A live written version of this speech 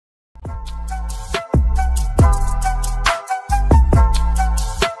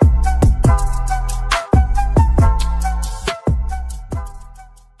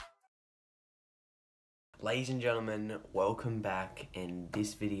Ladies and gentlemen, welcome back, and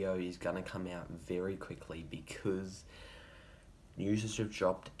this video is going to come out very quickly because news has just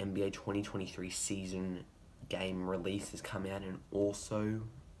dropped. NBA 2023 season game release has come out, and also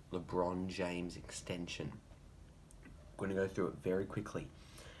LeBron James extension. I'm going to go through it very quickly.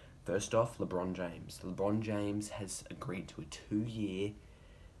 First off, LeBron James. LeBron James has agreed to a 2-year,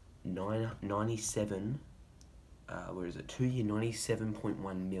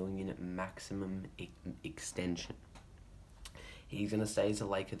 97.1 million maximum extension. He's going to stay as a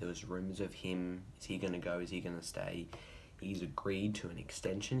Laker. There was rumors of him. Is he going to go? Is he going to stay? He's agreed to an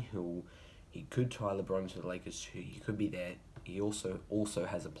extension. He could tie LeBron to the Lakers too. He could be there. He also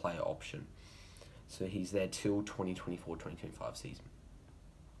has a player option. So he's there till 2024-2025 season.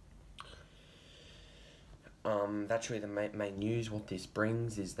 That's really the main news. What this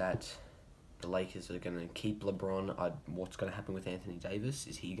brings is that the Lakers are going to keep LeBron. What's going to happen with Anthony Davis?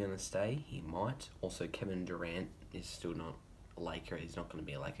 Is he going to stay? He might. Also, Kevin Durant is still not a Laker. He's not going to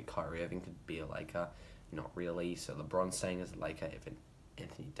be a Laker. Kyrie Irving could be a Laker. Not really. So LeBron's staying as a Laker.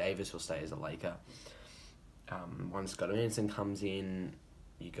 Anthony Davis will stay as a Laker. Once Scott Anderson comes in,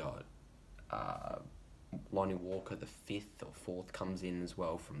 you got Lonnie Walker, the 5th or 4th, comes in as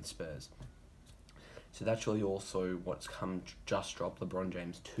well from the Spurs. So that's really also what's just dropped. LeBron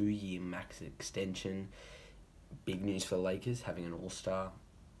James 2-year max extension. Big news for the Lakers, having an all-star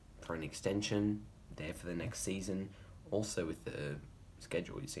for an extension there for the next season. Also with the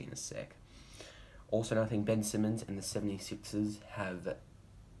schedule you see in a sec. Also, I think Ben Simmons and the 76ers have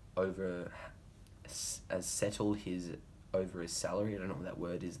settled over his salary. I don't know what that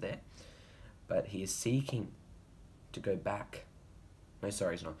word is there. But he is seeking to go back. No,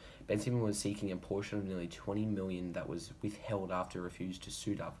 sorry, it's not. Ben Simmons was seeking a portion of nearly $20 million that was withheld after he refused to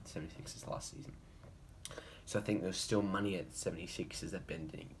suit up with the 76ers last season. So I think there's still money at the 76ers that Ben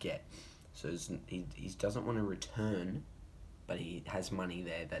didn't get. So he doesn't want to return, but he has money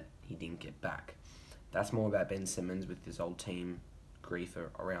there that he didn't get back. That's more about Ben Simmons with his old team, grief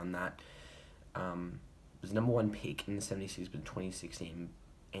around that. Was number 1 pick in the 76ers in 2016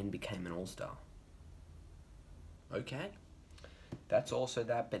 and became an all-star. Okay. That's also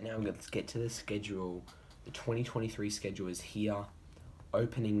that, but now let's get to the schedule. The 2023 schedule is here.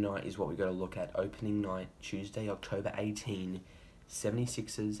 Opening night is what we got to look at. Opening night, Tuesday, October 18,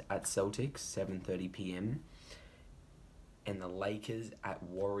 76ers at Celtics, 7:30 p.m. And the Lakers at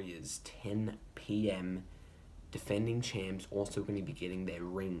Warriors, 10 p.m. Defending champs also going to be getting their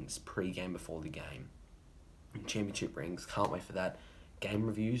rings pre-game before the game. Championship rings, can't wait for that. Game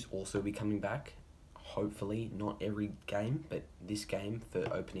reviews also be coming back. Hopefully, not every game, but this game for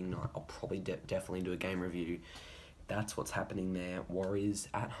opening night, I'll probably definitely do a game review. That's what's happening there. Warriors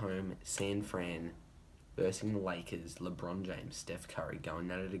at home, San Fran versus the Lakers, LeBron James, Steph Curry going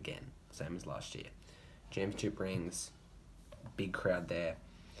at it again, same as last year. Championship rings, big crowd there.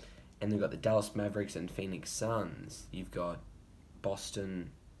 And they've got the Dallas Mavericks and Phoenix Suns. You've got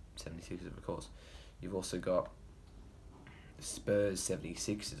Boston 76ers, of course. You've also got Spurs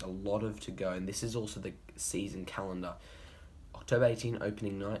 76ers, a lot of to go, and this is also the season calendar. October 18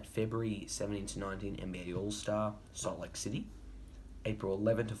 opening night, February 17 to 19 NBA All-Star, Salt Lake City. April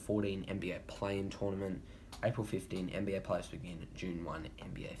 11 to 14 NBA Play-In Tournament. April 15 NBA Playoffs begin. June 1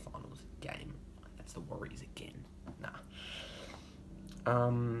 NBA Finals game. That's the Warriors again.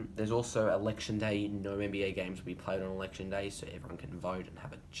 There's also Election Day. No NBA games will be played on Election Day, so everyone can vote and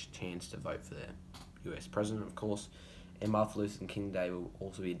have a chance to vote for the US president, of course. And Martin Luther King Day will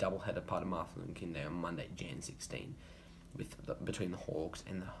also be a doubleheader part of Martin Luther King Day on Monday, Jan 16, between the Hawks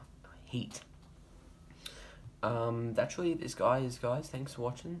and the Heat. That's really this, guys. Thanks for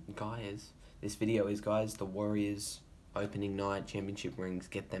watching. This video is, guys, the Warriors opening night, championship rings,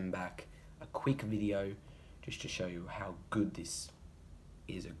 get them back. A quick video just to show you how good this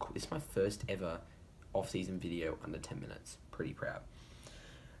is. This is my first ever off-season video under 10 minutes. Pretty proud.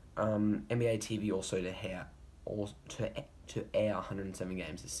 NBA TV also to air 107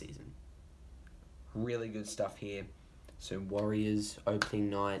 games this season. Really good stuff here. So Warriors opening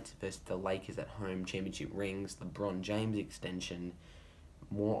night versus the Lakers at home, championship rings, LeBron James extension,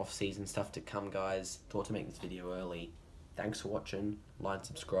 more off-season stuff to come, guys. Thought to make this video early. Thanks for watching. Like,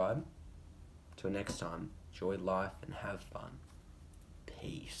 subscribe. Till next time, enjoy life and have fun.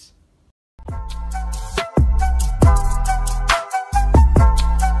 Peace.